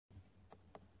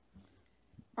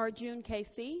Arjoon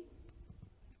KC.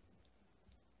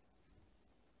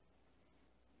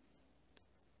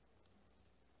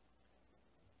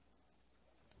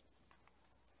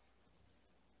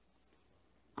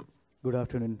 Good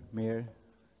afternoon, Mayor.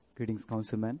 Greetings,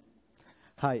 Councilman.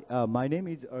 Hi, my name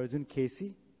is Arjoon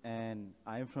KC, and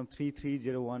I am from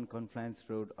 3301 Confluence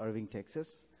Road, Irving,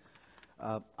 Texas.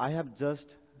 I have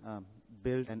just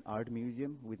built an art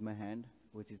museum with my hand,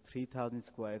 which is 3,000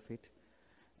 square feet.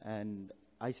 And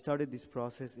I started this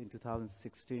process in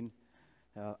 2016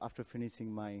 after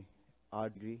finishing my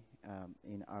art degree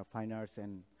in fine arts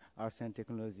and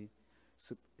technology.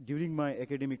 So during my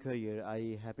academic career,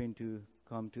 I happened to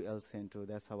come to El Centro.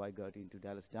 That's how I got into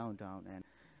Dallas downtown.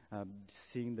 And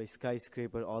seeing the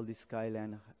skyscraper, all the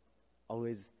skyline,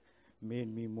 always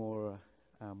made me more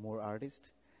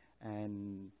artist.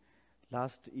 And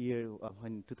last year,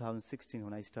 in 2016,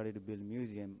 when I started to build a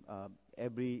museum,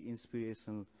 every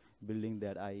inspirational building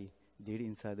that I did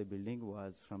inside the building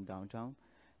was from downtown.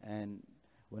 And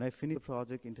when I finished the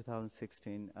project in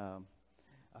 2016,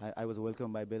 I was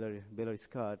welcomed by Baylor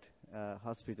Scott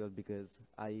Hospital because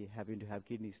I happened to have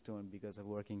kidney stone because of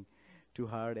working too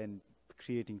hard and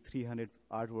creating 300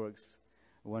 artworks,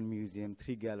 1 museum,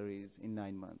 3 galleries in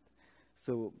 9 months.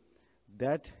 So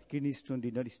that kidney stone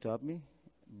did not stop me,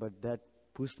 but that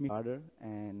pushed me harder,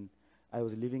 and I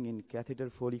was living in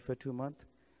Cathedral Foley for 2 months.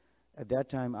 At that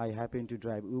time, I happened to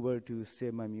drive Uber to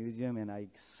save my museum, and I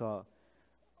saw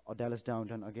Dallas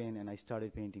downtown again, and I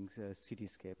started painting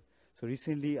cityscape. So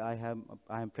recently, I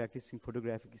am practicing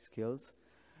photographic skills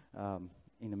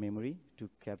in a memory to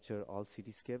capture all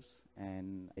cityscapes,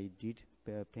 and I did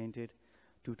painted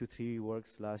 2 to 3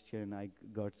 works last year, and I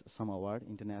got some award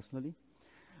internationally.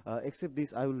 Except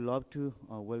this, I would love to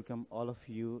welcome all of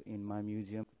you in my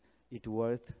museum. It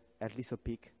worth at least a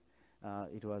peek.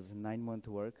 It was 9-month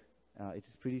work. It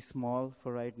is pretty small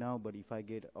for right now, but if I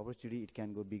get opportunity, it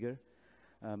can go bigger.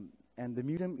 And the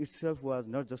museum itself was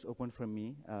not just open for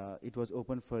me. It was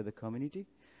open for the community.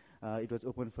 It was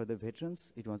open for the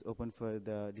veterans. It was open for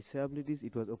the disabilities.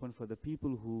 It was open for the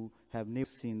people who have never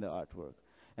seen the artwork.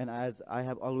 And as I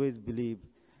have always believed,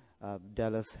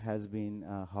 Dallas has been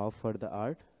a hub for the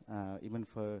art. Even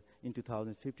in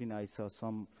 2015, I saw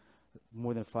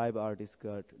more than 5 artists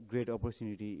got great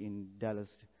opportunity in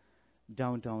Dallas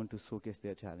downtown to showcase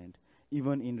their talent.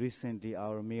 Even in recently,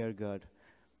 our mayor got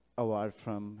award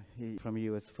from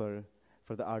US for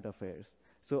the art affairs.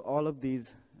 So all of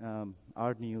these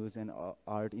art news and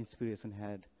art inspiration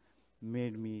had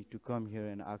made me to come here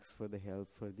and ask for the help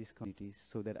for this community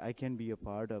so that I can be a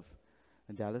part of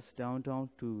Dallas downtown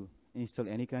to install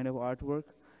any kind of artwork.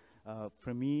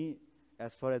 For me,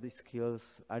 as far as the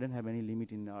skills, I don't have any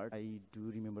limit in art. I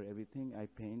do remember everything. I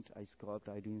paint, I sculpt,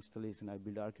 I do installation, I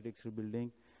build architecture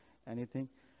building, anything.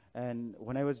 And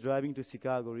when I was driving to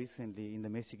Chicago recently in the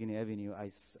Michigan Avenue, I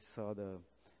saw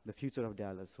the future of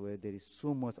Dallas, where there is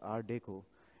so much art deco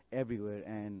everywhere,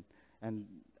 and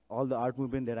all the art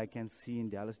movement that I can see in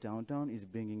Dallas downtown is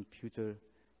bringing future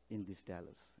in this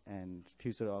Dallas, and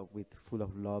future full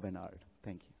of love and art.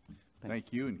 Thank you.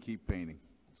 Thank you, and keep painting.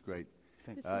 It's great.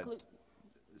 Thank you.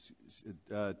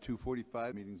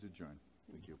 2:45, meeting's adjourned.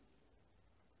 Thank you.